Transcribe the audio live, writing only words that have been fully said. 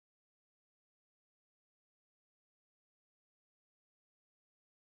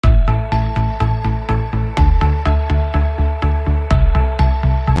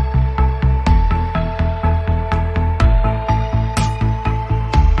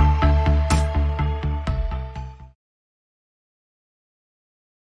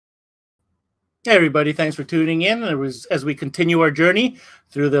Hey everybody, thanks for tuning in. As we continue our journey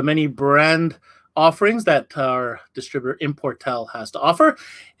through the many brand offerings that our distributor Importel has to offer,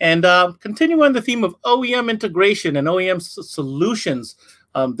 and continue on the theme of OEM integration and OEM solutions.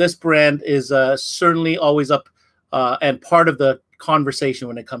 This brand is certainly always up and part of the conversation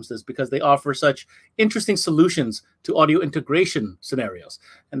when it comes to this because they offer such interesting solutions to audio integration scenarios.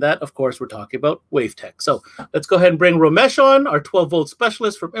 And that, of course, we're talking about Wavtech. So let's go ahead and bring Ramesh on, our 12-volt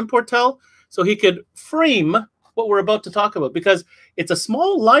specialist from Importel, so he could frame what we're about to talk about, because it's a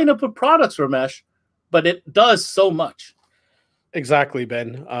small lineup of products, Ramesh, but it does so much. Exactly,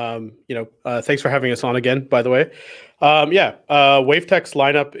 Ben. Thanks for having us on again, by the way. Wavtech's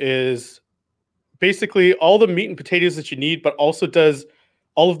lineup is basically all the meat and potatoes that you need, but also does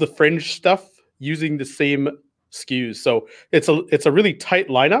all of the fringe stuff using the same SKUs. So it's a really tight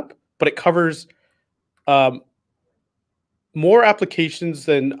lineup, but it covers more applications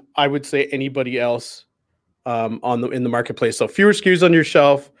than I would say anybody else in the marketplace. So fewer SKUs on your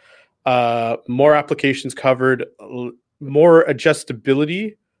shelf, more applications covered, more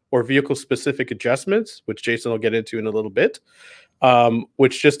adjustability or vehicle specific adjustments, which Jason will get into in a little bit,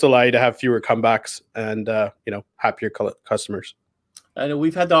 which just allow you to have fewer comebacks and happier customers. I know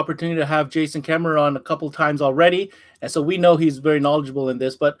we've had the opportunity to have Jason Kemmerer on a couple of times already, and so we know he's very knowledgeable in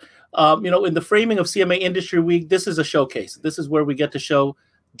this. But in the framing of CMA Industry Week, this is a showcase. This is where we get to show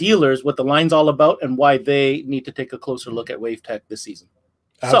dealers what the line's all about and why they need to take a closer look at Wavtech this season.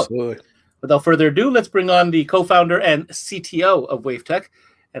 Absolutely. So, without further ado, let's bring on the co-founder and CTO of Wavtech,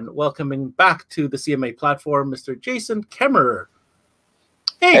 and welcoming back to the CMA platform, Mr. Jason Kemmerer.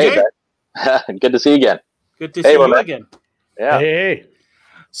 Hey Jay. Good to see you again. Good to see you again. Yeah. Hey.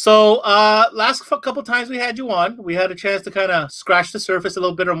 So last couple times we had you on, we had a chance to kind of scratch the surface a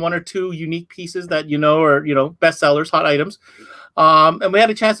little bit on one or two unique pieces that are best sellers, hot items, and we had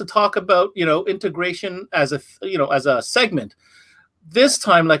a chance to talk about integration as a segment. This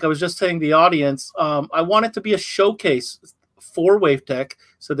time, like I was just saying, the audience, I want it to be a showcase for Wavtech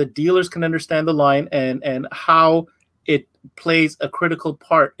so that dealers can understand the line and how it plays a critical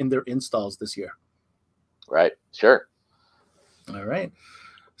part in their installs this year. Right. Sure. All right.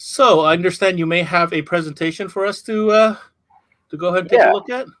 So I understand you may have a presentation for us to go ahead and take a look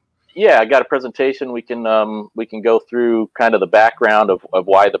at. Yeah, I got a presentation. We can go through kind of the background of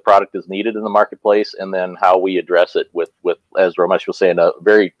why the product is needed in the marketplace, and then how we address it with as Ramesh was saying, a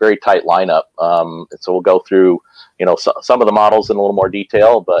very, very tight lineup. So we'll go through some of the models in a little more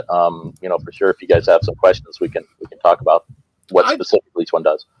detail, but for sure, if you guys have some questions, we can talk about what specifically each one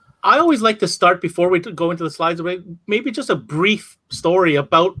does. I always like to start, before we go into the slides, maybe just a brief story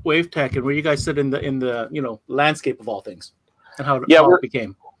about Wavtech and where you guys sit in the landscape of all things, and how it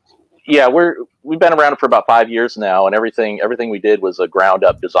became. Yeah, we've been around for about 5 years now, and everything we did was a ground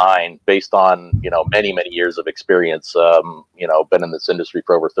up design based on many years of experience. Been in this industry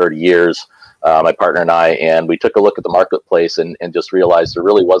for over 30 years. My partner and I, and we took a look at the marketplace and just realized there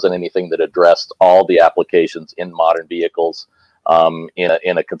really wasn't anything that addressed all the applications in modern vehicles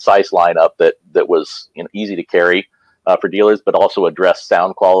in a concise lineup that was easy to carry for dealers, but also address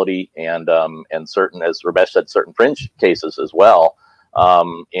sound quality and certain, as Ramesh said, certain fringe cases as well.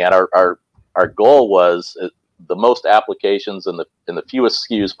 And our goal was the most applications in the fewest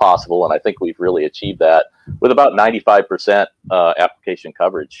SKUs possible, and I think we've really achieved that with about 95% application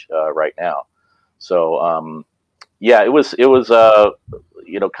coverage right now. So it was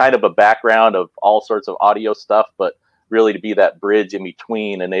kind of a background of all sorts of audio stuff, but really to be that bridge in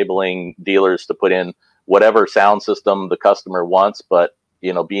between, enabling dealers to put in whatever sound system the customer wants, but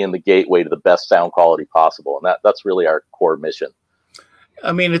being the gateway to the best sound quality possible, and that's really our core mission.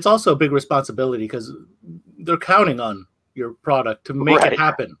 I mean, it's also a big responsibility because they're counting on your product to make it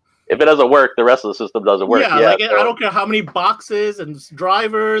happen. If it doesn't work, the rest of the system doesn't work. Yeah, I don't care how many boxes and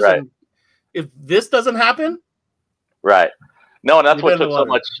drivers, and if this doesn't happen, no, and that's what took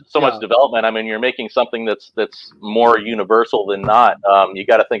so much development. I mean, you're making something that's more universal than not. You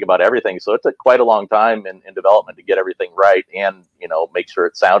got to think about everything. So it took quite a long time in development to get everything right, and make sure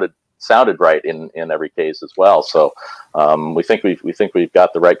it sounded right in every case as well. So we think we've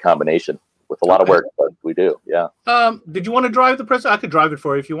got the right combination with a lot of work, but we do. Yeah. Did you want to drive the press? I could drive it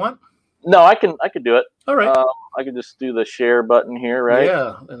for you if you want. No, I can do it. All right. I can just do the share button here, right?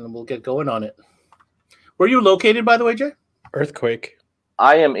 Yeah, and we'll get going on it. Where are you located, by the way, Jay? Earthquake.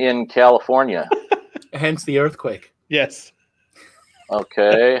 I am in California. Hence the earthquake. Yes.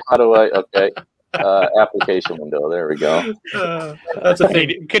 Okay. How do I? Okay. Application window. There we go. That's a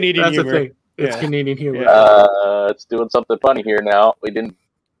thing. Canadian humor. A thing. It's Canadian humor. It's doing something funny here now. We didn't.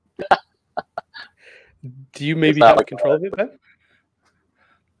 Do you maybe have control of it, Ben?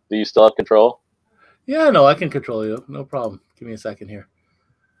 Do you still have control? Yeah, no, I can control you. No problem. Give me a second here.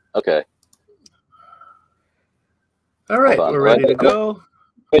 Okay. All right, Hold on. we're ready to go.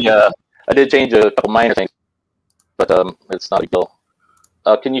 Yeah, I did change a couple minor things, but it's not a big deal.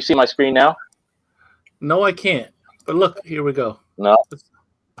 Can you see my screen now? No, I can't. But look, here we go. No.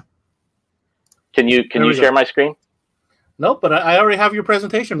 Can you share my screen? Nope, but I already have your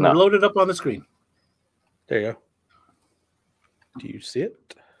presentation No. loaded up on the screen. There you go. Do you see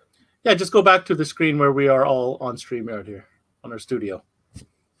it? Yeah, just go back to the screen where we are all on StreamYard here on our studio.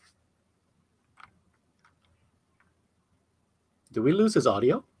 Did we lose his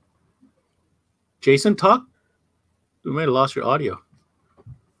audio? Jason, talk. We might have lost your audio.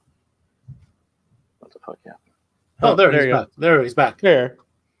 What the fuck? Yeah. Oh, there he's back. There he's back. There.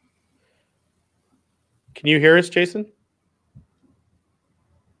 Can you hear us, Jason?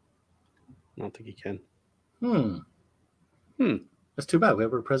 I don't think he can. That's too bad. We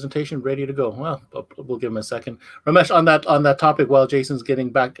have our presentation ready to go. Well, we'll give him a second. Ramesh, on that topic, while Jason's getting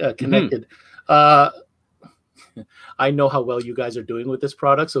back connected, I know how well you guys are doing with this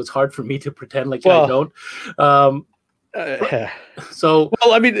product, so it's hard for me to pretend like I don't. So,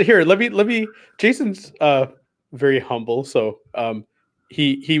 well, I mean, here, let me. Jason's very humble, so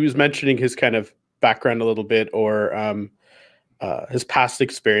he was mentioning his kind of background a little bit, or his past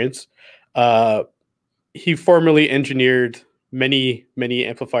experience. He formerly engineered many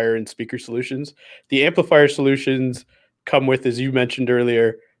amplifier and speaker solutions. The amplifier solutions come with, as you mentioned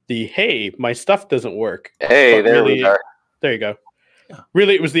earlier, the hey, my stuff doesn't work. Hey, there we are. There you go. Yeah.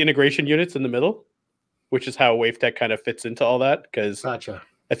 Really, it was the integration units in the middle, which is how Wavtech kind of fits into all that. Because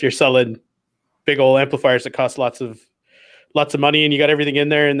if you're selling big old amplifiers that cost lots of money and you got everything in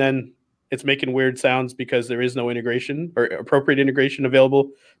there, and then it's making weird sounds because there is no integration or appropriate integration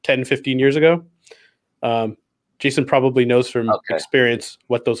available 10, 15 years ago. Jason probably knows from experience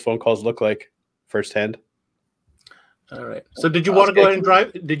what those phone calls look like firsthand. All right. So did you want to go ahead and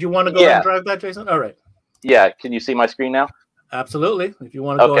drive? Did you want to go ahead and drive that, Jason? All right. Yeah. Can you see my screen now? Absolutely. If you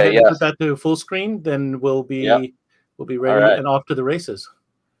want to go ahead and put that to full screen, then we'll be ready and off to the races.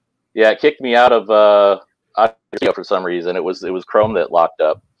 Yeah, it kicked me out of for some reason. It was Chrome that locked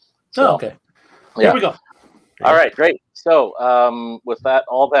up. So, okay. Here we go. All right, great. So with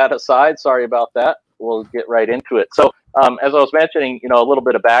all that aside, sorry about that. We'll get right into it. So as I was mentioning, a little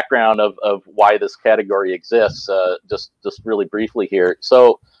bit of background of why this category exists, just really briefly here.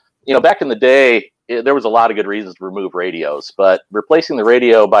 So, back in the day, there was a lot of good reasons to remove radios, but replacing the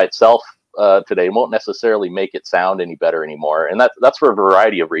radio by itself today won't necessarily make it sound any better anymore. And that's for a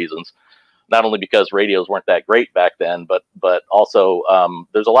variety of reasons. Not only because radios weren't that great back then, but also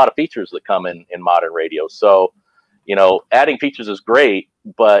there's a lot of features that come in modern radios. So, adding features is great,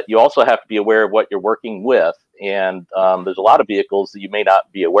 but you also have to be aware of what you're working with. And there's a lot of vehicles that you may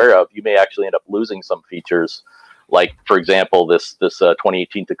not be aware of. You may actually end up losing some features. Like, for example, this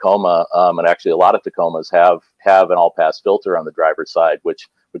 2018 Tacoma, and actually a lot of Tacomas have an all-pass filter on the driver's side, which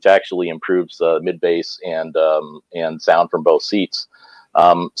actually improves mid-bass and sound from both seats.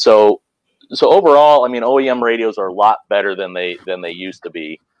 So overall, I mean, OEM radios are a lot better than they used to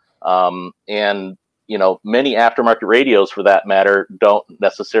be, and many aftermarket radios, for that matter, don't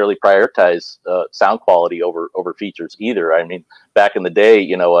necessarily prioritize sound quality over features either. I mean, back in the day,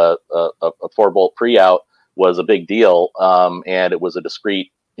 a 4-volt pre-out was a big deal, and it was a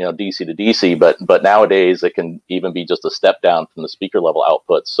discrete, DC to DC. But nowadays, it can even be just a step down from the speaker level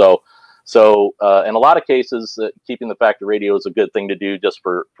output. So in a lot of cases, keeping the factory radio is a good thing to do just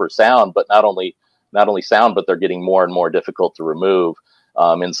for sound, but not only sound, but they're getting more and more difficult to remove.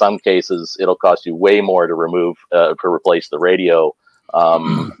 In some cases, it'll cost you way more to remove to replace the radio,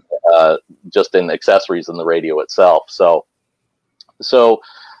 just in accessories than the radio itself. So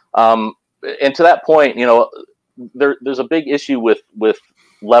and to that point, there's a big issue with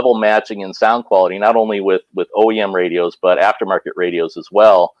level matching and sound quality, not only with OEM radios but aftermarket radios as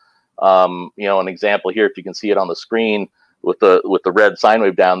well. An example here, if you can see it on the screen with the red sine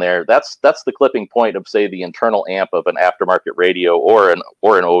wave down there, that's the clipping point of, say, the internal amp of an aftermarket radio or an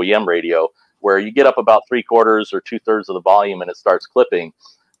OEM radio, where you get up about 3/4 or 2/3 of the volume and it starts clipping.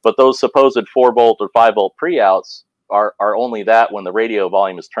 But those supposed 4-volt or 5-volt pre-outs are only that when the radio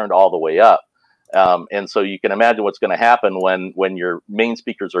volume is turned all the way up. And so you can imagine what's going to happen when your main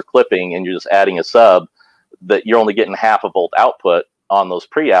speakers are clipping and you're just adding a sub, that you're only getting 1/2 volt output on those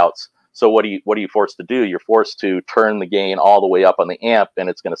pre-outs. So what are you forced to do? You're forced to turn the gain all the way up on the amp, and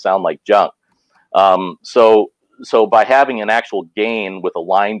it's going to sound like junk. So by having an actual gain with a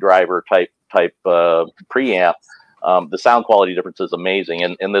line driver type preamp, the sound quality difference is amazing.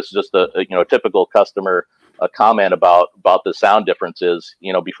 And this is just a typical customer comment about the sound difference is,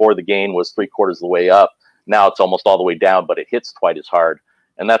 before the gain was 3/4 of the way up, now it's almost all the way down, but it hits twice as hard.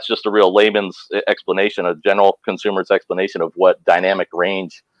 And that's just a real layman's explanation, a general consumer's explanation of what dynamic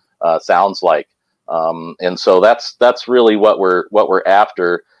range sounds like. And so that's really what we're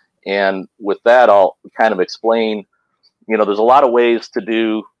after. And with that, I'll kind of explain, there's a lot of ways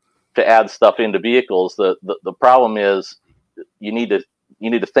to add stuff into vehicles. The problem is you need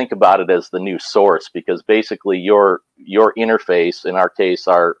to think about it as the new source, because basically your interface, in our case,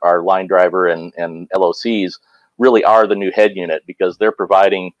 our line driver and LOCs, really are the new head unit, because they're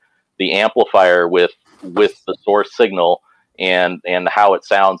providing the amplifier with the source signal and how it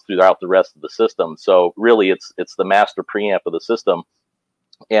sounds throughout the rest of the system. So really it's the master preamp of the system.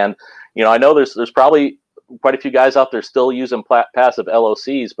 And I know there's probably quite a few guys out there still using passive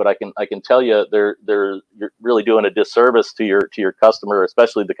LOCs, but I can tell you you're really doing a disservice to your customer,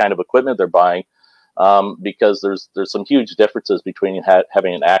 especially the kind of equipment they're buying, because there's some huge differences between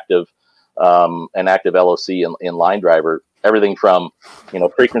having an active LOC in line driver. Everything from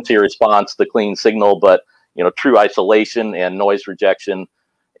frequency response to clean signal, but true isolation and noise rejection,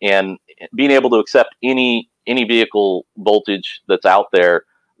 and being able to accept any vehicle voltage that's out there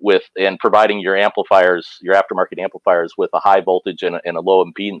and providing your amplifiers, your aftermarket amplifiers, with a high voltage and a low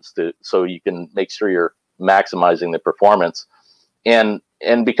impedance, so you can make sure you're maximizing the performance. And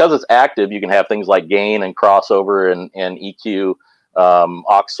because it's active, you can have things like gain and crossover and EQ,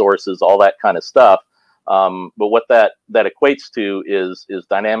 aux sources, all that kind of stuff. But what that equates to is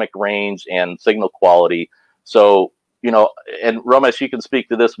dynamic range and signal quality. So, and Romesh, you can speak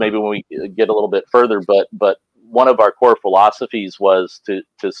to this maybe when we get a little bit further, but one of our core philosophies was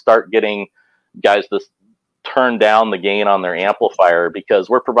to start getting guys to turn down the gain on their amplifier, because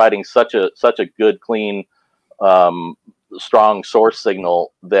we're providing such a good, clean, strong source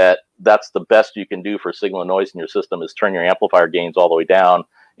signal that's the best you can do for signal and noise in your system, is turn your amplifier gains all the way down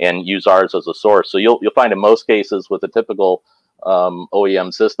and use ours as a source. So you'll find in most cases with a typical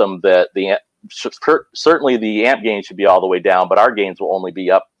OEM system that certainly the amp gain should be all the way down, but our gains will only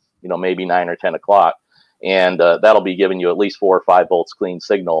be up, maybe 9 or 10 o'clock. And that'll be giving you at least 4 or 5 volts clean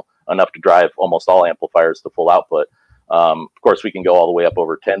signal, enough to drive almost all amplifiers to full output. Of course, we can go all the way up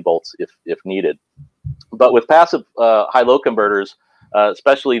over 10 volts if needed. But with passive high-low converters,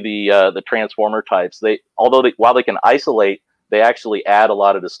 especially the transformer types, while they can isolate, they actually add a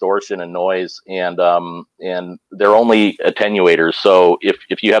lot of distortion and noise, and they're only attenuators. So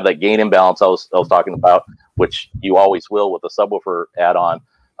if you have that gain imbalance I was talking about, which you always will with a subwoofer add-on,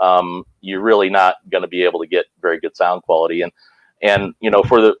 you're really not going to be able to get very good sound quality. And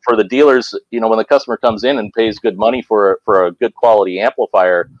for the dealers, when the customer comes in and pays good money for a good quality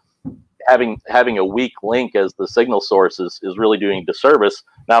amplifier, having a weak link as the signal source is really doing disservice,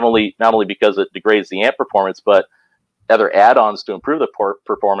 not only because it degrades the amp performance, but other add-ons to improve the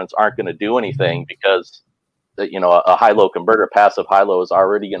performance aren't going to do anything, because a high-low converter, passive high-low, is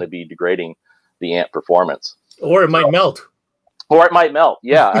already going to be degrading the amp performance. Or it might melt. Or it might melt.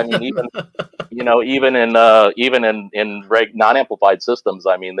 Yeah, I mean, even in non-amplified systems,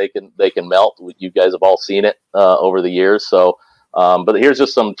 I mean, they can melt. You guys have all seen it over the years. So, but here's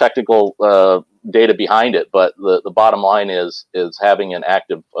just some technical data behind it. But the bottom line is having an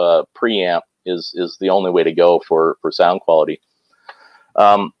active preamp is the only way to go for sound quality.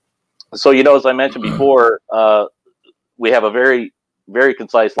 So as I mentioned before, we have a very, very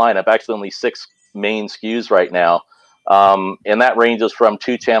concise lineup. Actually, only 6 main SKUs right now. And that ranges from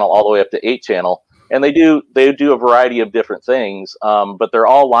 2-channel all the way up to 8-channel, and they do a variety of different things, but they're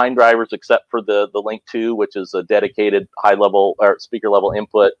all line drivers except for the Link 2, which is a dedicated high level or speaker level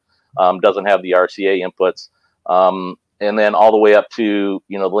input, doesn't have the RCA inputs, and then all the way up to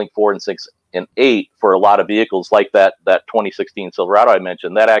the Link 4 and 6 and 8 for a lot of vehicles, like that 2016 Silverado I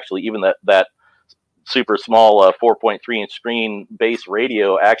mentioned. That actually, even that super small 4.3-inch screen base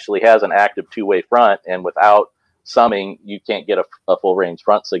radio actually has an active 2-way front, and without summing, you can't get a full range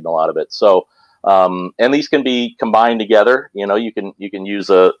front signal out of it. So, and these can be combined together. You can use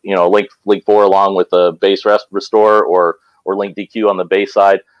a Link 4 along with a bass restore or Link DQ on the bass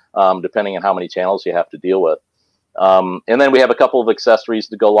side, depending on how many channels you have to deal with. And then we have a couple of accessories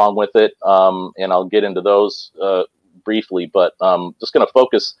to go along with it, and I'll get into those briefly. But just going to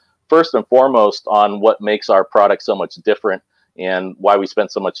focus first and foremost on what makes our product so much different, and why we spent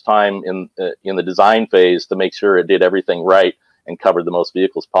so much time in the design phase to make sure it did everything right and covered the most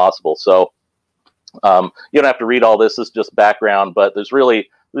vehicles possible. So you don't have to read all this. It's just background, but there's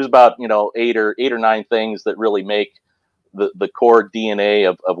about 8 or 9 things that really make the core DNA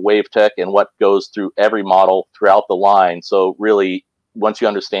of Wavtech and what goes through every model throughout the line. So really, once you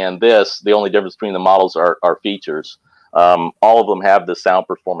understand this, the only difference between the models are features. All of them have the sound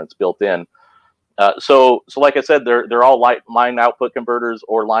performance built in. So like I said, they're all line output converters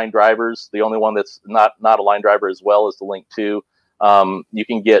or line drivers. The only one that's not a line driver as well is the Link 2. You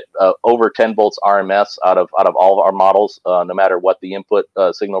can get over 10 volts RMS out of all of our models, no matter what the input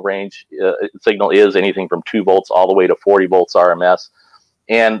signal range signal is, anything from 2 volts all the way to 40 volts RMS.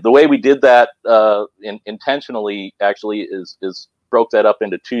 And the way we did that intentionally actually is broke that up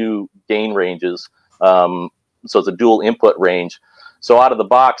into 2 gain ranges. So it's a dual input range. So out of the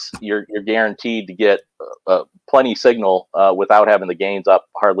box, you're guaranteed to get plenty signal without having the gains up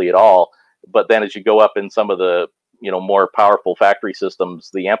hardly at all. But then as you go up in some of the more powerful factory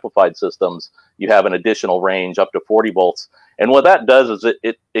systems, the amplified systems, you have an additional range up to 40 volts. And what that does is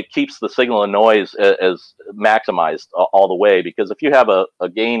it keeps the signal and noise as maximized all the way. Because if you have a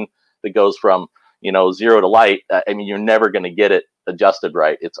gain that goes from 0 to light, I mean, you're never going to get it adjusted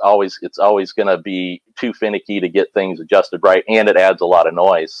right. It's always going to be too finicky to get things adjusted right, and it adds a lot of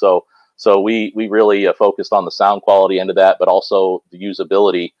noise. So we really focused on the sound quality end of that, but also the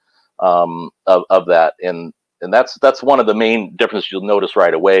usability of that. And that's one of the main differences you'll notice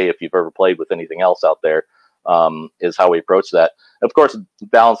right away if you've ever played with anything else out there, is how we approach that. Of course,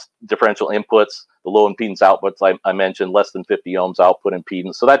 balanced differential inputs, the low impedance outputs I mentioned, less than 50 ohms output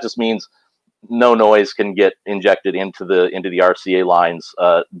impedance. So that just means no noise can get injected into the RCA lines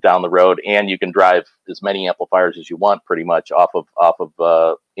down the road, and you can drive as many amplifiers as you want, pretty much off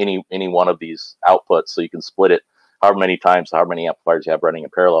of any one of these outputs. So you can split it however many times, however many amplifiers you have running in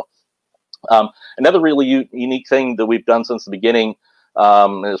parallel. Another really unique thing that we've done since the beginning,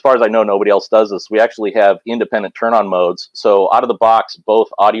 and as far as I know, nobody else does this. We actually have independent turn-on modes. So out of the box, both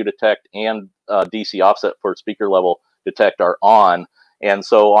audio detect and DC offset for speaker level detect are on. And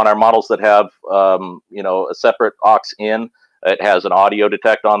so on our models that have a separate aux in, it has an audio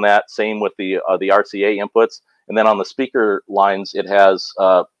detect on that. Same with the RCA inputs. And then on the speaker lines, it has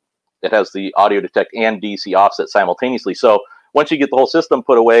the audio detect and DC offset simultaneously. So once you get the whole system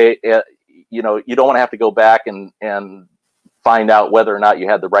put away, you don't want to have to go back and find out whether or not you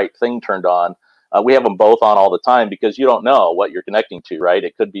had the right thing turned on. We have them both on all the time because you don't know what you're connecting to, right?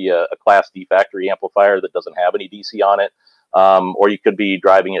 It could be a Class D factory amplifier that doesn't have any DC on it. Or you could be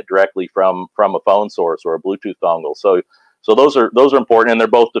driving it directly from a phone source or a Bluetooth dongle. So those are important, and they're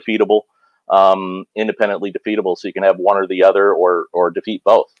both defeatable, independently defeatable. So you can have one or the other, or defeat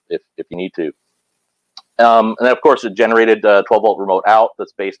both if you need to. And then of course it generated 12-volt remote out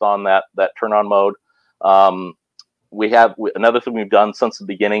that's based on that turn-on mode. We have another thing we've done since the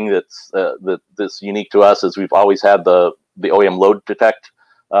beginning that's unique to us is we've always had the OEM load detect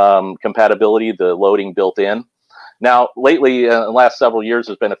compatibility, the loading built in. Now, lately, in the last several years,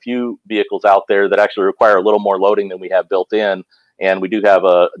 there's been a few vehicles out there that actually require a little more loading than we have built in, and we do have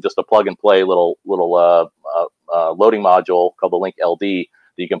just a plug-and-play little loading module called the Link LD that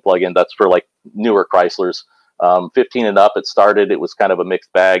you can plug in. That's for like newer Chryslers, 15 and up. It started. It was kind of a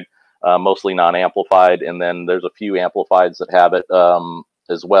mixed bag, mostly non-amplified, and then there's a few amplifieds that have it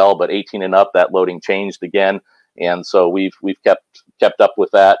as well. But 18 and up, that loading changed again. And so we've kept up with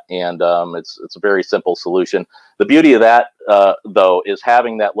that, and it's a very simple solution. The beauty of that, though, is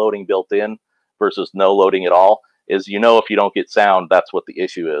having that loading built in versus no loading at all. Is if you don't get sound, that's what the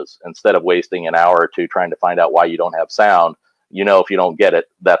issue is. Instead of wasting an hour or two trying to find out why you don't have sound, if you don't get it,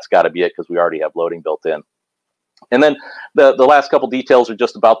 that's got to be it because we already have loading built in. And then the last couple details are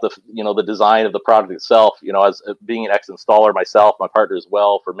just about the design of the product itself. As being an ex-installer myself, my partner as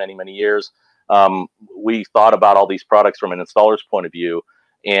well for many years. We thought about all these products from an installer's point of view,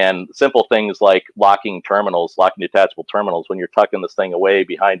 and simple things like locking detachable terminals. When you're tucking this thing away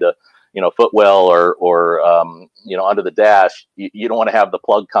behind a footwell or under the dash, you don't want to have the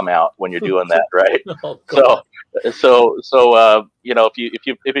plug come out when you're doing that, right? So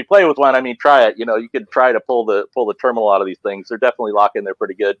if you play with one, I mean, try it. You could try to pull the terminal out of these things. They're definitely locked in there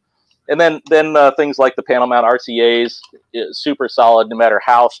pretty good. And then things like the panel mount RCAs, super solid. No matter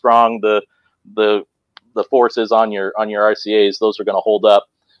how strong the force is on your RCAs, those are going to hold up.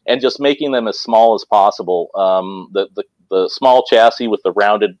 And just making them as small as possible. The small chassis with the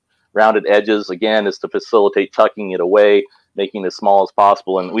rounded edges, again, is to facilitate tucking it away, making it as small as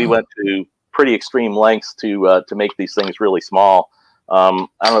possible. And we went to pretty extreme lengths to make these things really small. I don't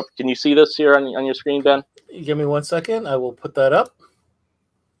know. Can you see this here on your screen, Ben? Give me 1 second. I will put that up.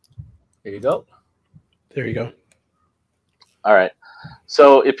 There you go. There you go. All right.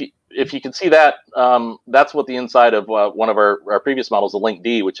 So if you can see that, that's what the inside of one of our previous models, the Link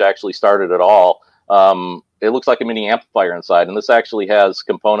D, which actually started it all. it looks like a mini amplifier inside, and this actually has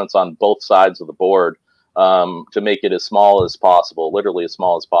components on both sides of the board to make it as small as possible, literally as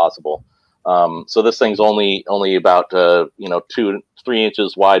small as possible. So this thing's only about 2-3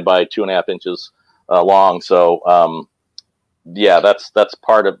 inches wide by 2.5 inches long. So yeah, that's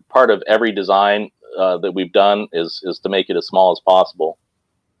part of every design that we've done is to make it as small as possible.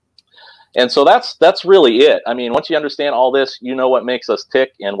 And so that's really it. I mean, once you understand all this, you know what makes us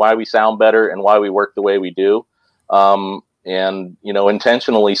tick and why we sound better and why we work the way we do. And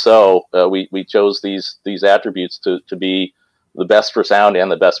intentionally so, we chose these attributes to be the best for sound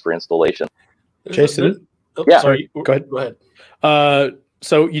and the best for installation. Jason, yeah, sorry, go ahead.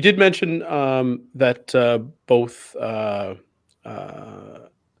 So you did mention that both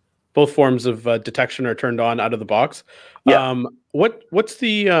forms of detection are turned on out of the box. Yeah. What's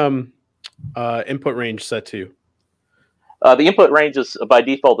the input range set to? The input range is by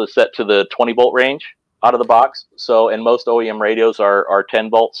default is set to the 20 volt range out of the box. So, and most OEM radios are 10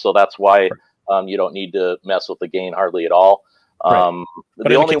 volts. So that's why you don't need to mess with the gain hardly at all. Right.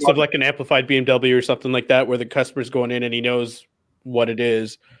 But in the case of like an amplified BMW or something like that, where the customer's going in and he knows what it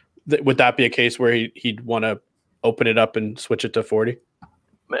is, would that be a case where he'd want to open it up and switch it to 40?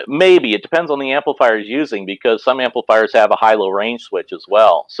 Maybe. It depends on the amplifier he's using, because some amplifiers have a high-low range switch as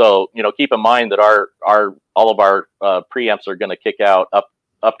well. So, keep in mind that all of our preamps are going to kick out up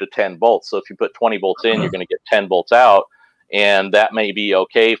to 10 volts. So if you put 20 volts in, you're going to get 10 volts out, and that may be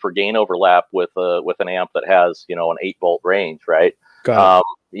okay for gain overlap with an amp that has an 8-volt range, right? Got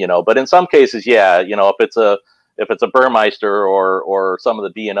it. But in some cases, yeah, if it's a Burmeister or some of the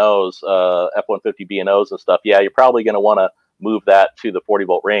B&Os, F-150 B&Os and stuff, yeah, you're probably going to want to move that to the 40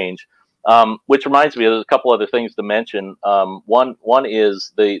 volt range. Which reminds me, there's a couple other things to mention. One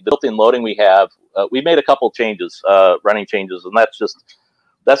is the built-in loading we have. We made a couple changes, running changes, and that's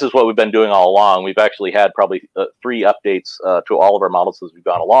just what we've been doing all along. We've actually had probably 3 updates to all of our models as we've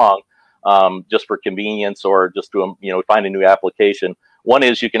gone along, just for convenience or just to find a new application. One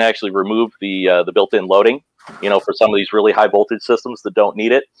is you can actually remove the built-in loading, for some of these really high voltage systems that don't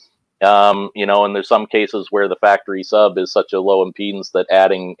need it. And there's some cases where the factory sub is such a low impedance that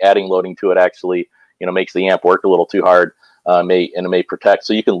adding loading to it actually, makes the amp work a little too hard, and it may protect.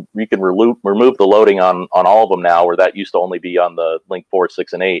 So you can remove the loading on all of them now, where that used to only be on the Link 4,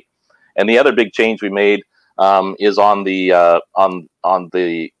 6, and 8. And the other big change we made is on the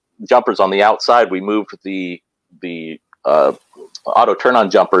jumpers on the outside. We moved the auto turn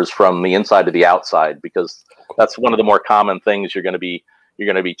on jumpers from the inside to the outside, because that's one of the more common things you're going to be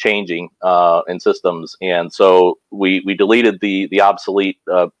changing in systems. And so we deleted the obsolete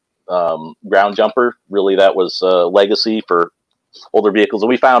ground jumper. Really, that was legacy for older vehicles, and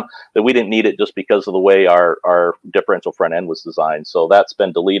we found that we didn't need it just because of the way our differential front end was designed. So that's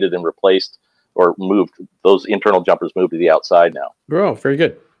been deleted and replaced or moved. Those internal jumpers moved to the outside now. Oh, very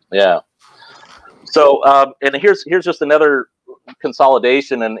good. Yeah. So and here's just another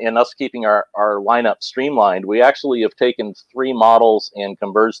consolidation and us keeping our lineup streamlined. We actually have taken 3 models and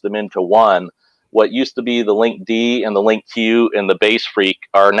converged them into one. What used to be the Link D and the Link Q and the Base Freak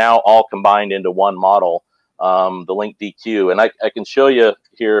are now all combined into one model, the Link DQ. And I can show you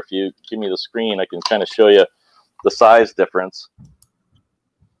here, if you give me the screen, I can kind of show you the size difference.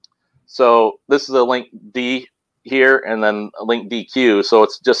 So this is a Link D here, and then a Link DQ. So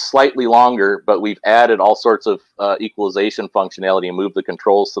it's just slightly longer, but we've added all sorts of equalization functionality and moved the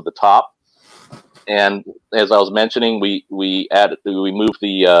controls to the top. And as I was mentioning, we moved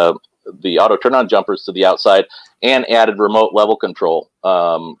the auto turn on jumpers to the outside and added remote level control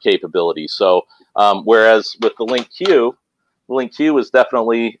capability. So whereas with the Link Q is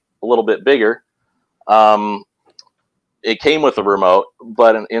definitely a little bit bigger. It came with a remote,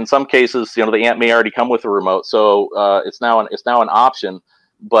 but in some cases, the amp may already come with a remote, so it's now an option.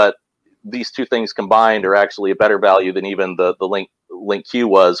 But these two things combined are actually a better value than even the Link Q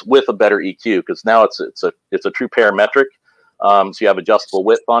was, with a better EQ, because now it's a true parametric, so you have adjustable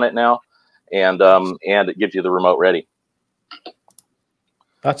width on it now, and it gives you the remote ready.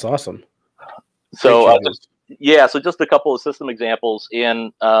 That's awesome. So yeah, so just a couple of system examples,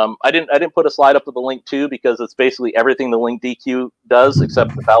 and I didn't put a slide up with the Link 2 because it's basically everything the Link DQ does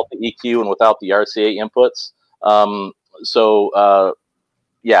except without the EQ and without the RCA inputs.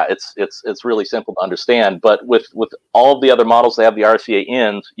 Yeah, it's really simple to understand. But with all of the other models that have the RCA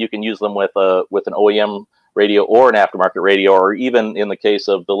ins, you can use them with an OEM radio or an aftermarket radio, or even in the case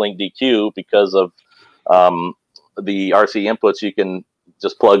of the Link DQ, because of the RCA inputs, you can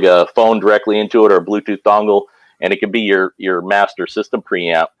just plug a phone directly into it or a Bluetooth dongle, and it can be your master system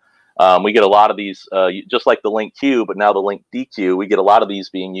preamp. We get a lot of these, just like the Link Q, but now the Link DQ. We get a lot of these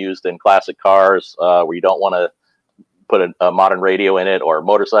being used in classic cars where you don't want to put a modern radio in it, or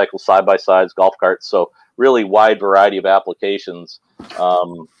motorcycles, side-by-sides, golf carts. So really wide variety of applications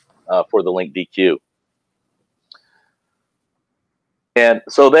for the Link DQ. And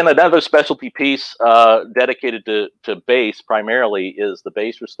so then another specialty piece dedicated to bass primarily is the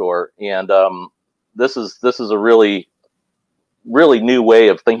bass restore. And this is a really new way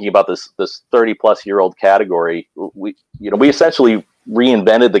of thinking about this 30-plus-year-old category. We essentially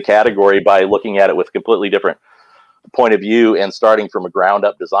reinvented the category by looking at it with a completely different point of view and starting from a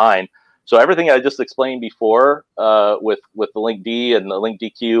ground-up design. So everything I just explained before with the Link D and the Link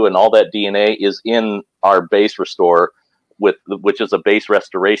DQ and all that DNA is in our bass restore, which is a bass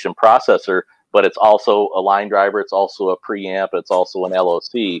restoration processor, but it's also a line driver, it's also a preamp, it's also an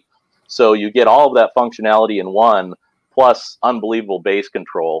LOC. So you get all of that functionality in one, plus unbelievable bass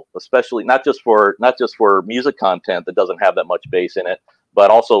control, especially not just for music content that doesn't have that much bass in it, but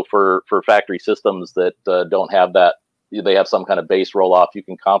also for factory systems that don't have that. They have some kind of bass roll off. You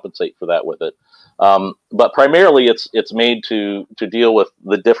can compensate for that with it. But primarily, it's made to deal with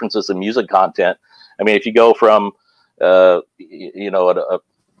the differences in music content. I mean, if you go from 80s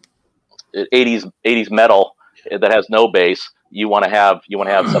metal that has no bass, you want to have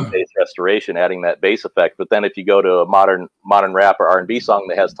some bass restoration, adding that bass effect. But then if you go to a modern rap or R&B song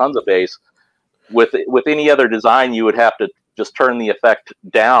that has tons of bass, with any other design, you would have to just turn the effect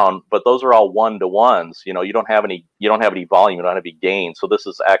down. But those are all 1-to-1s. You don't have any volume, you don't have any gain. So this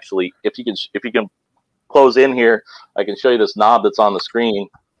is actually, if you can close in here, I can show you this knob that's on the screen.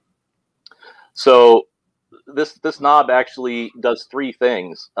 So this knob actually does three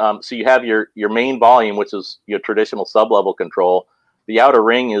things. So you have your main volume, which is your traditional sub-level control. The outer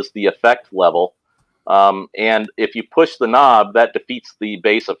ring is the effect level. And if you push the knob, that defeats the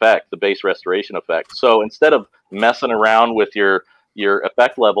bass effect, the bass restoration effect. So instead of messing around with your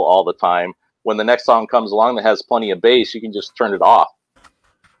effect level all the time, when the next song comes along that has plenty of bass, you can just turn it off.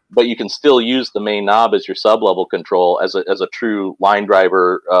 But you can still use the main knob as your sub-level control, as a true line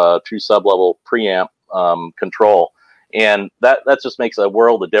driver, true sub-level preamp control. And that just makes a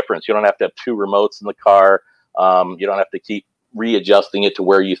world of difference. You don't have to have two remotes in the car. You don't have to keep readjusting it to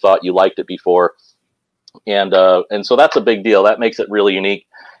where you thought you liked it before. And so that's a big deal. That makes it really unique.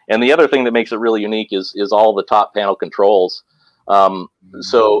 And the other thing that makes it really unique is all the top panel controls.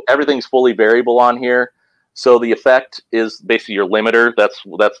 So everything's fully variable on here. So the effect is basically your limiter. That's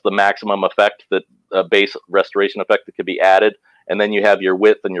the maximum effect, that bass restoration effect that could be added. And then you have your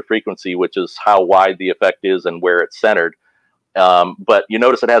width and your frequency, which is how wide the effect is and where it's centered. But you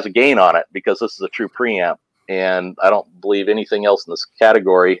notice it has a gain on it because this is a true preamp. And I don't believe anything else in this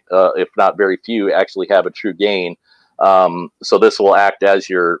category, if not very few, actually have a true gain. So this will act as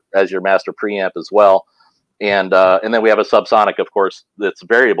your master preamp as well. And then we have a subsonic, of course, that's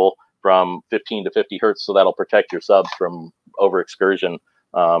variable from 15 to 50 hertz. So that'll protect your subs from over excursion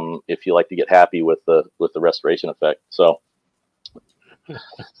if you like to get happy with the restoration effect. So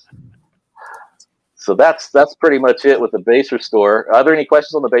that's pretty much it with the bass restore. Are there any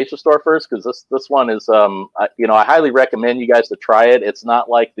questions on the bass restore first? Because this one is, I highly recommend you guys to try it. It's not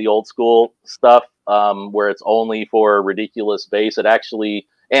like the old school stuff where it's only for ridiculous bass. It actually,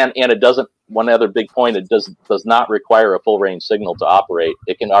 and it doesn't. One other big point: it does not require a full range signal to operate.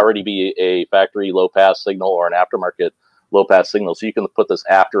 It can already be a factory low pass signal or an aftermarket low pass signal. So you can put this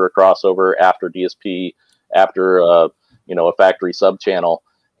after a crossover, after DSP, after a factory sub channel,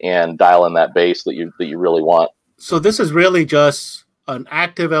 and dial in that bass that you really want. So this is really just an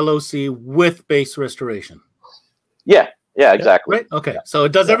active LOC with bass restoration. Yeah, exactly. Right. Okay. So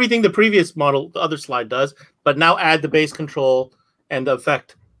it does everything the previous model, the other slide does, but now add the bass control and the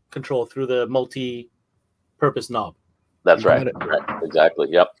effect control through the multi-purpose knob. That's right. Right. Exactly.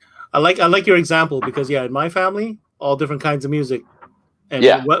 Yep. I like your example because in my family, all different kinds of music, and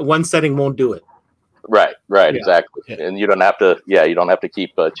one setting won't do it. Right, exactly. Yeah. And you don't have to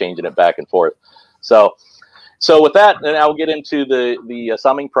keep changing it back and forth. So with that, and I'll get into the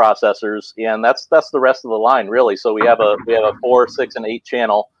summing processors, and that's the rest of the line really. So we have a 4, 6, and 8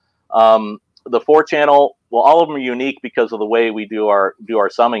 channel. The 4 channel, well, all of them are unique because of the way we do our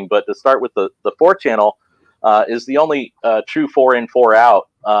summing. But to start with, the 4 channel is the only true 4 in 4 out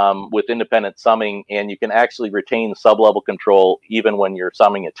with independent summing, and you can actually retain sub-level control even when you're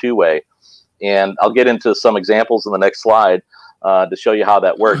summing a 2-way. And I'll get into some examples in the next slide to show you how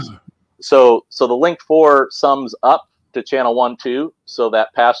that works. So the Link 4 sums up to channel 1, 2. So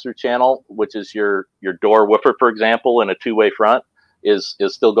that pass-through channel, which is your door woofer, for example, in a 2-way front, is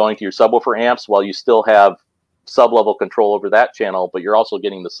still going to your subwoofer amps while you still have sub-level control over that channel, but you're also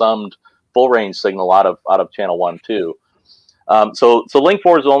getting the summed full range signal out of channel 1, 2. So link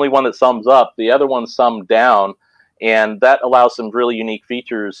 4 is the only one that sums up. The other one's summed down, and that allows some really unique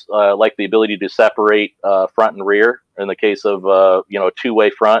features, like the ability to separate front and rear. In the case of a two-way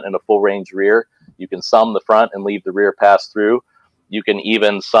front and a full range rear, you can sum the front and leave the rear pass through. You can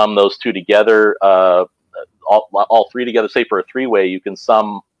even sum those two together, all three together. Say for a three-way, you can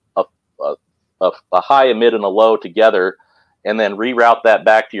sum a high, a mid, and a low together, and then reroute that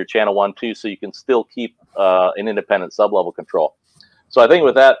back to your channel 1, 2, so you can still keep an independent sub-level control. So I think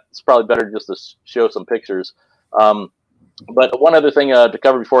with that, it's probably better just to show some pictures. But one other thing to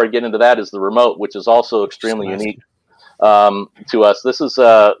cover before I get into that is the remote, which is also extremely unique to us. This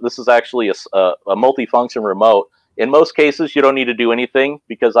is actually a multi-function remote. In most cases, you don't need to do anything,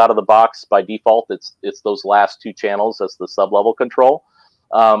 because out of the box, by default, it's those last two channels as the sub-level control.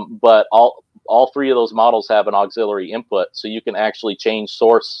 But all three of those models have an auxiliary input, so you can actually change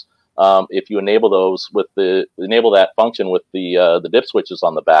source if you enable those with enable that function with the dip switches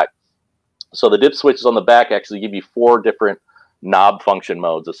on the back. So the dip switches on the back actually give you 4 different knob function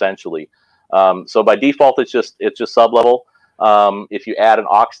modes essentially. So by default, it's just sub-level. If you add an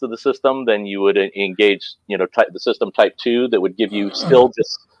aux to the system, then you would engage the system type 2 that would give you still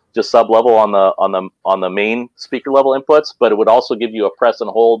just sub-level on the main speaker level inputs, but it would also give you a press and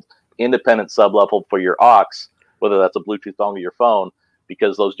hold independent sub-level for your aux, whether that's a Bluetooth only your phone,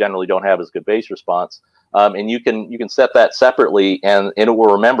 because those generally don't have as good bass response. And you can set that separately, and it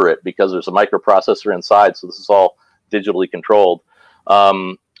will remember it because there's a microprocessor inside, so this is all digitally controlled.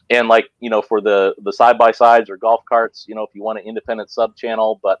 And like, for the side-by-sides or golf carts, if you want an independent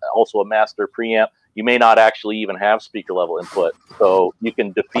sub-channel, but also a master preamp, you may not actually even have speaker level input. So you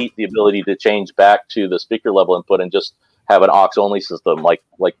can defeat the ability to change back to the speaker level input and just have an aux-only system like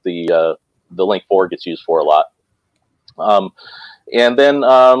the Link 4 gets used for a lot. And then,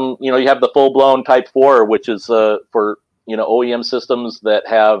 you have the full-blown Type 4, which is for, OEM systems that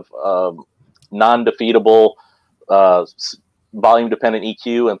have non-defeatable volume-dependent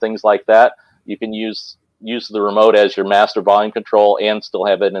EQ and things like that. You can use the remote as your master volume control and still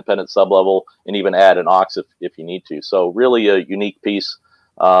have an independent sub-level, and even add an aux if you need to. So really a unique piece.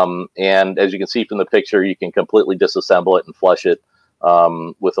 And as you can see from the picture, you can completely disassemble it and flush it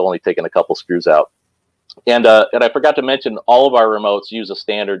with only taking a couple screws out. And I forgot to mention, all of our remotes use a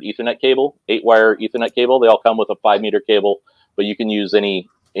standard Ethernet cable, 8-wire Ethernet cable. They all come with a 5-meter cable, but you can use any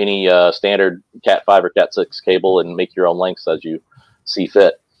standard Cat 5 or Cat 6 cable and make your own lengths as you see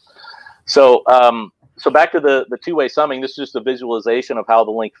fit. So so back to the two-way summing. This is just a visualization of how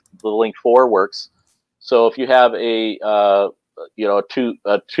the Link 4 works. So if you have a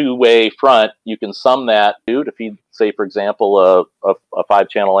two-way front, you can sum that to feed, say, for example, a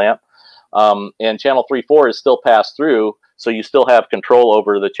 5-channel amp. And channel 3/4 is still passed through, so you still have control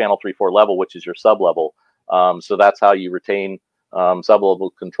over the channel 3/4 level, which is your sub-level. So that's how you retain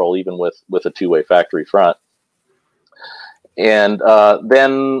sub-level control even with a two-way factory front. And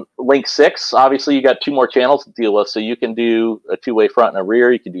then Link 6, obviously you got 2 more channels to deal with, so you can do a two-way front and a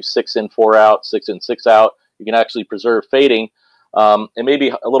rear. You can do 6 in, 4 out, 6 in, 6 out. You can actually preserve fading. It may be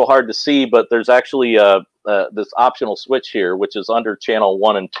a little hard to see, but there's actually this optional switch here, which is under channel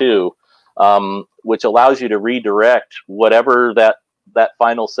 1 and 2. Which allows you to redirect whatever that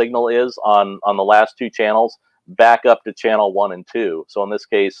final signal is on the last 2 channels back up to channel 1 and 2. So in this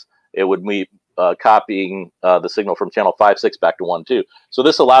case, it would be copying the signal from channel 5, 6 back to 1, 2. So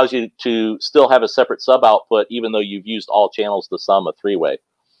this allows you to still have a separate sub output, even though you've used all channels to sum a 3-way.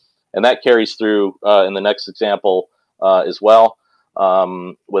 And that carries through in the next example as well,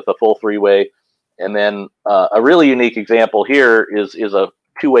 with a full 3-way. And then a really unique example here is a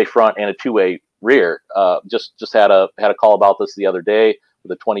 2-way front and a 2-way rear. Just had a call about this the other day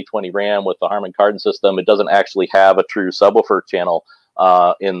with a 2020 Ram with the Harman Kardon system. It doesn't actually have a true subwoofer channel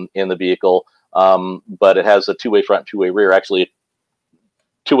in the vehicle, but it has a 2-way front, 2-way rear. Actually, a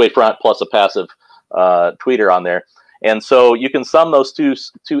 2-way front plus a passive tweeter on there, and so you can sum those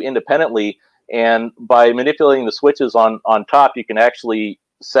two independently. And by manipulating the switches on top, you can actually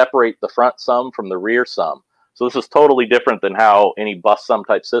separate the front sum from the rear sum. So this is totally different than how any bus sum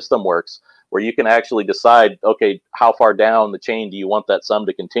type system works, where you can actually decide, okay, how far down the chain do you want that sum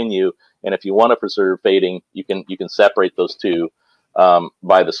to continue? And if you want to preserve fading, you can separate those two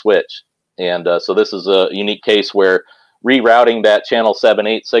by the switch. And so this is a unique case where rerouting that channel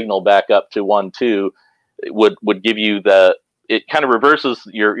 7/8 signal back up to 1/2 would give you it kind of reverses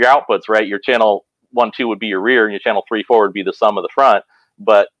your outputs, right? Your channel 1/2 would be your rear, and your channel 3/4 would be the sum of the front.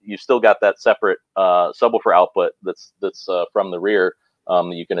 But you still got that separate subwoofer output that's from the rear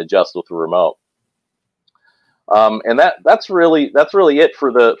that you can adjust with the remote. And that's really it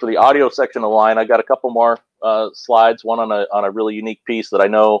for the audio section of the line. I got a couple more slides. One on a really unique piece that I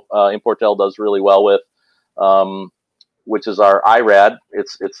know Importel does really well with, which is our IRAD.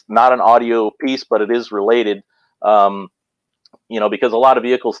 It's not an audio piece, but it is related. You know, because a lot of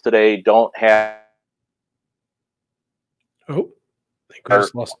vehicles today don't have. Oh, I think we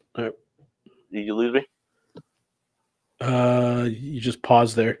just lost. Did you lose me? You just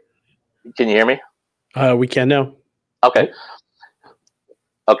paused there. Can you hear me? We can now. Okay.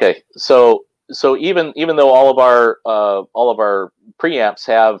 Okay. So even though all of our preamps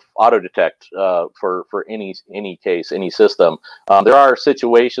have auto detect for any case, any system, there are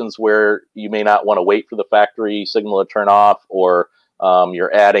situations where you may not want to wait for the factory signal to turn off, or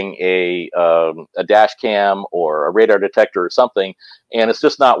you're adding a dash cam or a radar detector or something, and it's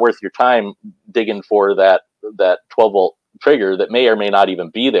just not worth your time digging for that 12-volt trigger that may or may not even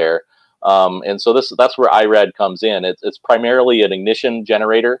be there. And so that's where IRAD comes in. It's primarily an ignition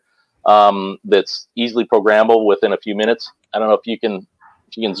generator that's easily programmable within a few minutes. I don't know if you can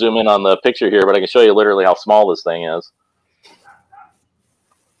zoom in on the picture here, but I can show you literally how small this thing is.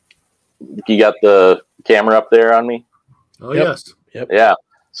 You got the camera up there on me? Oh, yep. Yes. Yep. Yeah.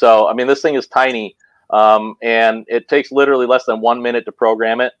 So, I mean, this thing is tiny, and it takes literally less than 1 minute to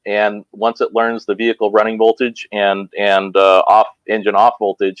program it. And once it learns the vehicle running voltage and engine off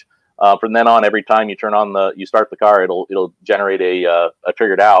voltage, from then on, every time you start the car, it'll generate a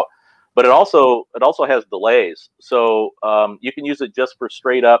triggered out. But it also has delays, so you can use it just for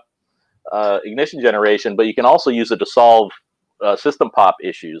straight up ignition generation, but you can also use it to solve system pop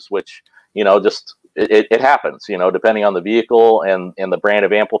issues, which, you know, just it happens, you know, depending on the vehicle and the brand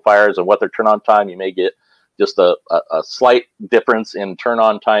of amplifiers and what their turn on time. You may get just a slight difference in turn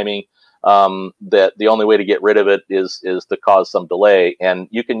on timing, that the only way to get rid of it is to cause some delay. And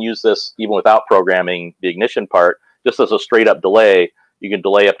you can use this even without programming the ignition part, just as a straight up delay. You can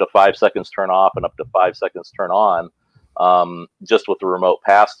delay up to 5 seconds turn off and up to 5 seconds turn on, just with the remote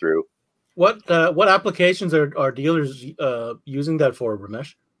pass through. What applications are dealers using that for,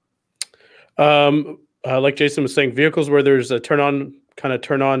 Ramesh? Like Jason was saying, vehicles where there's a turn on,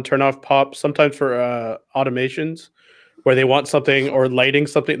 turn off pop, sometimes for automations where they want something, or lighting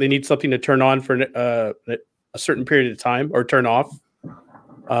something. They need something to turn on for a certain period of time or turn off.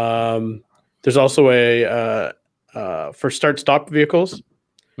 There's also a for start-stop vehicles.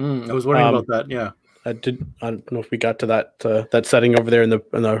 I was wondering about that. Yeah, I don't know if we got to that setting over there in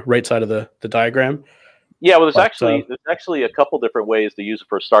the right side of the diagram. Yeah, well, there's actually a couple different ways to use it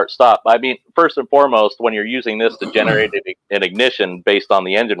for start-stop. I mean, first and foremost, when you're using this to generate an ignition based on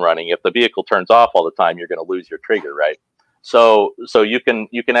the engine running, if the vehicle turns off all the time, you're going to lose your trigger, right? So you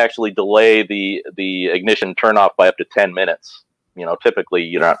can actually delay the ignition turn off by up to 10 minutes. You know, typically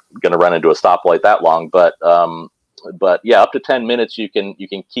you're not going to run into a stoplight that long, but yeah, up to 10 minutes you can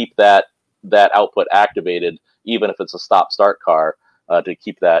keep that output activated, even if it's a stop-start car, to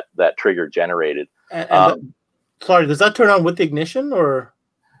keep that trigger generated. Sorry, does that turn on with the ignition, or?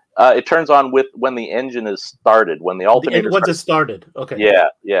 It turns on when the engine is started, when the alternator once it's started. Okay.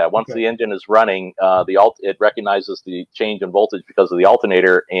 Yeah. Once the engine is running, it recognizes the change in voltage because of the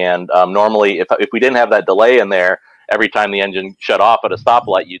alternator. And normally, if we didn't have that delay in there, every time the engine shut off at a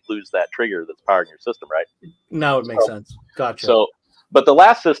stoplight, you'd lose that trigger that's powering your system, right? Now it makes sense. Gotcha. So, but the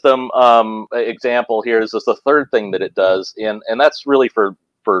last system example here is just the third thing that it does, and that's really for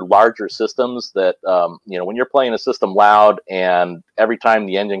larger systems that, you know, when you're playing a system loud and every time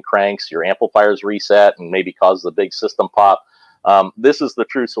the engine cranks, your amplifiers reset and maybe causes a big system pop. This is the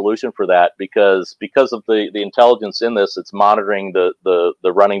true solution for that, because of the intelligence in this, it's monitoring the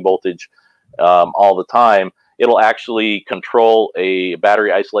running voltage all the time. It'll actually control a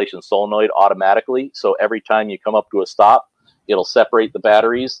battery isolation solenoid automatically. So every time you come up to a stop, it'll separate the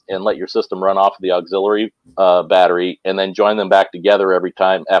batteries and let your system run off of the auxiliary battery, and then join them back together every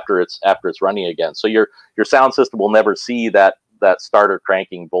time after it's running again. So your sound system will never see that starter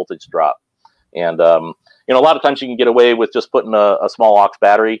cranking voltage drop. And you know, a lot of times you can get away with just putting a small aux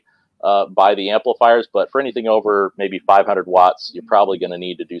battery by the amplifiers, but for anything over maybe 500 watts, you're probably going to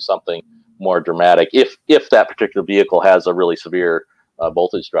need to do something more dramatic if that particular vehicle has a really severe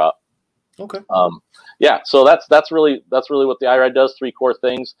voltage drop. Okay. Yeah, so that's really what the IRAD does. 3 core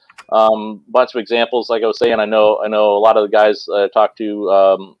things. Bunch of examples, like I was saying. I know a lot of the guys I talked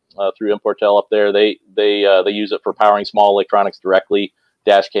to through Importel up there. They use it for powering small electronics directly,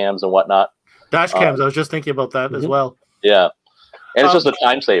 dash cams and whatnot. Dash cams. I was just thinking about that as well. Yeah, and it's just a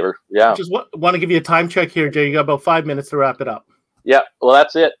time saver. Yeah. Just want to give you a time check here, Jay. You got about 5 minutes to wrap it up. Yeah, well,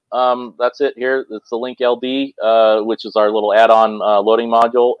 that's it. That's it here. It's the Link LD, which is our little add-on loading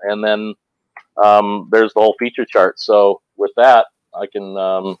module, and then there's the whole feature chart. So with that, I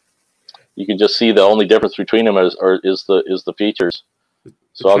can you can just see the only difference between them is the features.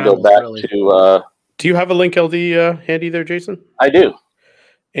 So I'll go back to. Do you have a Link LD handy there, Jason? I do.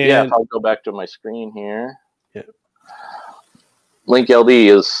 And yeah, I'll go back to my screen here. Yeah. Link LD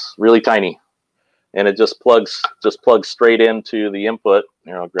is really tiny, and it just plugs straight into the input.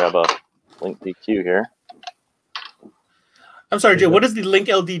 Here, I'll grab a Link DQ here. I'm sorry, Jay. What does the Link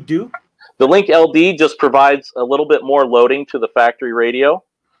LD do? The Link LD just provides a little bit more loading to the factory radio.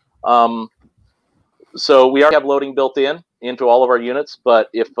 So we already have loading built into all of our units, but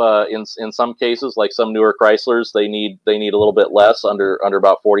if in some cases, like some newer Chryslers, they need a little bit less, under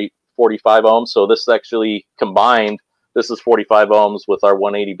about 45 ohms. So this is actually combined. This is 45 ohms with our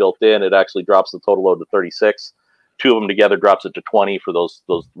 180 built in. It actually drops the total load to 36. Two of them together drops it to 20 for those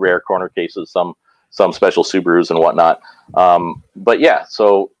rare corner cases, some special Subarus and whatnot. But yeah,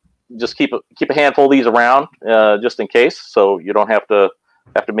 so just keep a handful of these around just in case, so you don't have to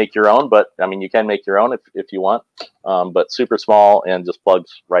make your own. But I mean, you can make your own if you want. But super small and just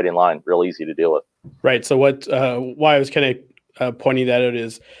plugs right in line, real easy to deal with. Right. So why I was kind of pointing that out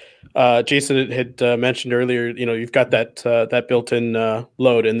is Jason had mentioned earlier, you've got that built-in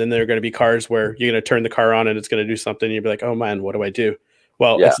load, and then there are going to be cars where you're going to turn the car on and it's going to do something, and you'll be like, oh man, what do I do?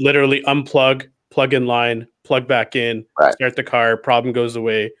 Well, it's literally unplug, plug in line, plug back in, start the car, problem goes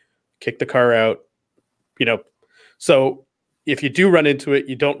away, kick the car out. So if you do run into it,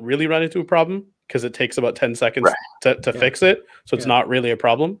 you don't really run into a problem because it takes about 10 seconds to fix it. So it's not really a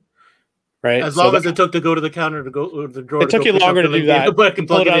problem. Right. As long as it took to go to the counter to go to the drawer. It took you longer to do that and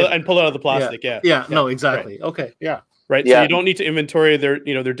pull it out of the plastic. Yeah. No, exactly. Right. Okay. Yeah. Right. Yeah. So you don't need to inventory. There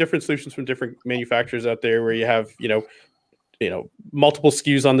are different solutions from different manufacturers out there where you have, multiple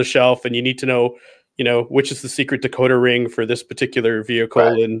SKUs on the shelf, and you need to know, which is the secret decoder ring for this particular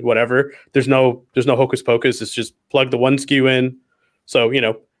vehicle and whatever. There's no hocus pocus. It's just plug the one SKU in. So,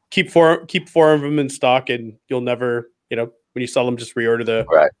 keep four of them in stock, and you'll never, when you sell them, just reorder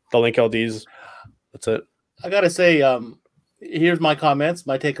the Link LDs. That's it. I gotta say, here's my comments,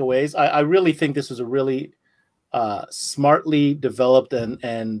 my takeaways. I really think this was a really smartly developed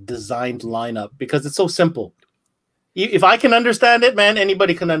and designed lineup because it's so simple. If I can understand it, man,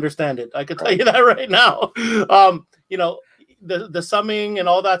 anybody can understand it. I can tell you that right now. The summing and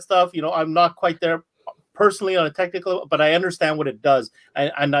all that stuff, I'm not quite there personally on a technical, but I understand what it does,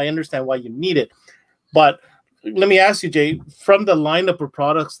 and I understand why you need it. But let me ask you, Jay, from the lineup of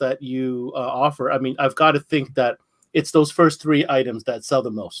products that you offer, I mean, I've got to think that it's those first three items that sell the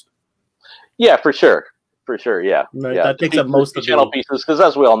most. Yeah, for sure. For sure, yeah. Right, yeah. That takes up most of the channel pieces, because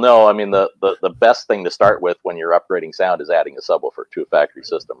as we all know, I mean, the best thing to start with when you're upgrading sound is adding a subwoofer to a factory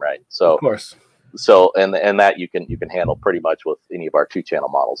system, right? So, of course. So, and that you can handle pretty much with any of our 2-channel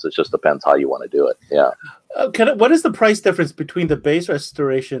models. It just depends how you want to do it. Yeah. What is the price difference between the base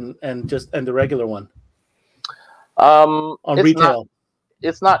restoration and the regular one? On retail,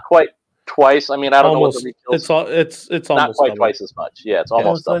 it's not quite twice. I mean, I don't know what the retail. It's not almost quite double. Twice as much. Yeah, it's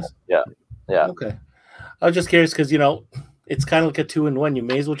almost double. Yeah. Okay. I was just curious because it's kind of like a 2-in-1. You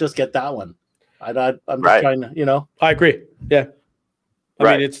may as well just get that one. I'm just trying to, I agree. Yeah.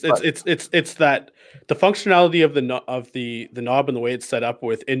 I mean, it's that the functionality of the knob and the way it's set up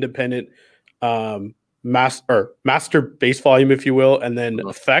with independent master bass volume, if you will, and then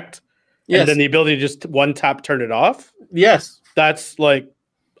effect. Yes. And then the ability to just one tap turn it off. Yes. That's like,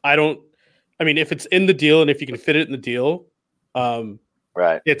 if it's in the deal and if you can fit it in the deal,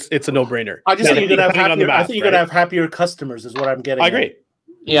 it's a no-brainer. I just think you're gonna have happier customers is what I'm getting. I agree. At.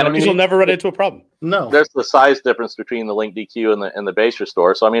 Yeah, because you'll never run into a problem. No. There's the size difference between the Link DQ and the bass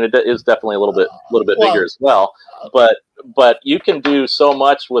restore. So I mean, it is definitely a little bit bigger as well. But you can do so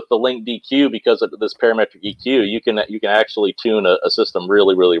much with the Link DQ because of this parametric EQ. You can actually tune a system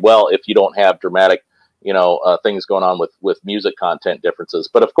really, really well if you don't have dramatic, things going on with music content differences.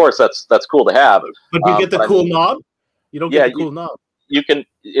 But of course, that's cool to have. But you get the cool knob. You don't get the cool knob. You can.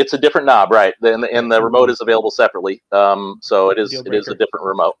 It's a different knob, right? And the remote is available separately. So it is a different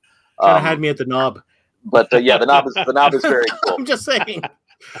remote. Kind of had me at the knob. But yeah, the knob is very cool. I'm just saying.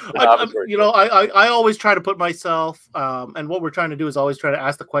 I always try to put myself, and what we're trying to do is always try to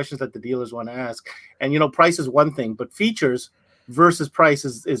ask the questions that the dealers want to ask. And price is one thing, but features versus price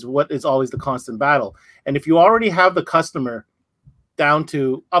is what is always the constant battle. And if you already have the customer down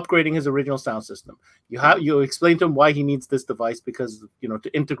to upgrading his original sound system, you explain to him why he needs this device because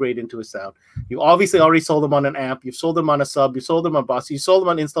to integrate into his sound. You obviously already sold them on an amp, you've sold them on a sub, you sold them on bus, you sold them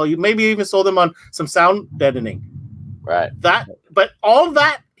on install, you maybe even sold them on some sound deadening. Right. But all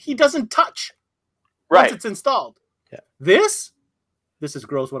that he doesn't touch once it's installed. Yeah. This this is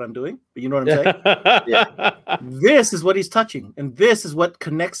gross what I'm doing, but you know what I'm saying? Yeah. This is what he's touching, and this is what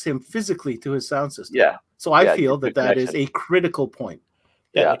connects him physically to his sound system. Yeah. So I Yeah, feel good that is connection. a critical point.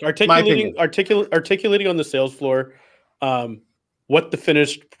 Yeah, Yeah. like articulating on the sales floor what the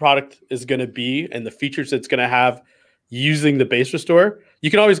finished product is going to be and the features it's going to have using the bass restore.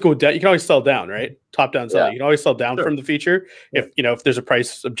 You can always go down. You can always sell down, right? Top down selling. Yeah. You can always sell down Sure. from the feature if if there's a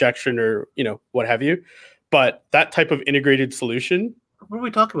price objection or what have you. But that type of integrated solution. What are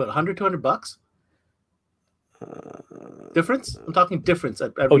we talking about? 100, 200 bucks? Difference? I'm talking difference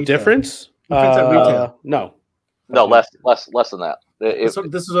at retail. Difference? Difference at retail. No. No, less than that. This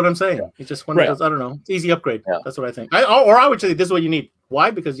is what I'm saying. It's just one of those, I don't know. It's easy upgrade. Yeah. That's what I think. Or I would say this is what you need.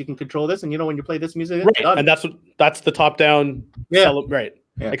 Why? Because you can control this, and when you play this music, Right. done. And that's the top down. Yeah. Right.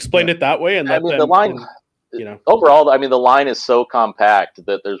 Yeah. Explain it that way, and I let mean, them, the line. Overall, I mean, the line is so compact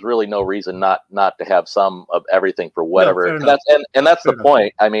that there's really no reason not to have some of everything for whatever. No, that's the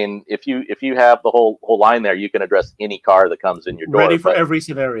point. I mean, if you have the whole line there, you can address any car that comes in your door. Ready for every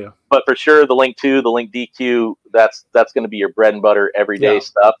scenario. But for sure, the Link 2, the Link DQ, that's going to be your bread and butter everyday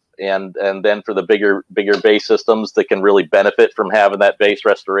stuff. And then for the bigger bass systems that can really benefit from having that bass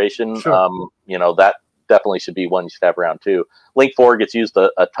restoration, sure. That definitely should be one you should have around too. Link 4 gets used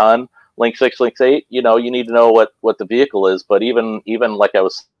a ton. Link 6, Link 8, you need to know what the vehicle is, but even like I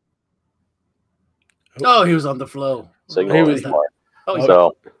was. Oh, he was on the flow. Signal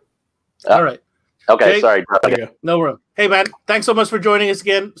all right. Okay, Jay, sorry. No worries. Hey, man, thanks so much for joining us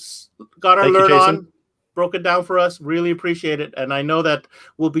again. Got our learn on, broke it down for us. Really appreciate it. And I know that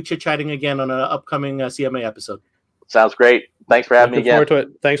we'll be chit-chatting again on an upcoming CMA episode. Sounds great. Thanks for having me again. Looking forward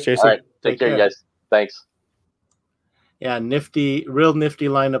to it. Thanks, Jason. All right. Take care, you guys. Thanks. Yeah, real nifty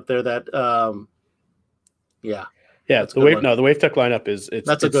lineup there. That, yeah. The Wavtech lineup is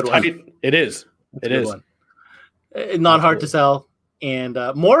that's a good one. It is. It is. Not hard to sell, and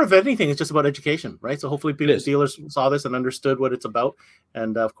more of anything, it's just about education, right? So hopefully, dealers saw this and understood what it's about,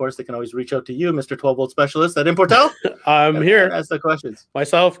 and of course, they can always reach out to you, Mr. 12-volt specialist at Importel. I'm here. Ask the questions.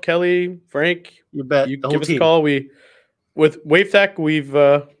 Myself, Kelly, Frank. You bet. You give us a call. With Wavtech,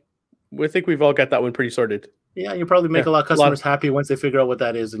 we think we've all got that one pretty sorted. Yeah, you probably make a lot of customers happy once they figure out what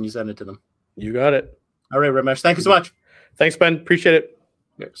that is and you send it to them. You got it. All right, Ramesh. Thank you so much. Thanks, Ben. Appreciate it.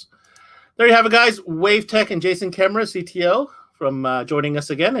 Yes. There you have it, guys. Wavtech and Jason Kemmerer, CTO, from joining us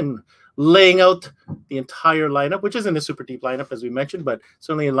again and laying out the entire lineup, which isn't a super deep lineup, as we mentioned, but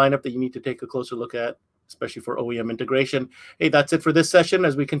certainly a lineup that you need to take a closer look at, especially for OEM integration. Hey, that's it for this session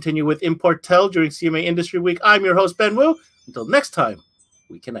as we continue with Importel during CMA Industry Week. I'm your host, Ben Wu. Until next time,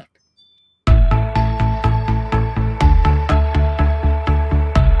 we connect.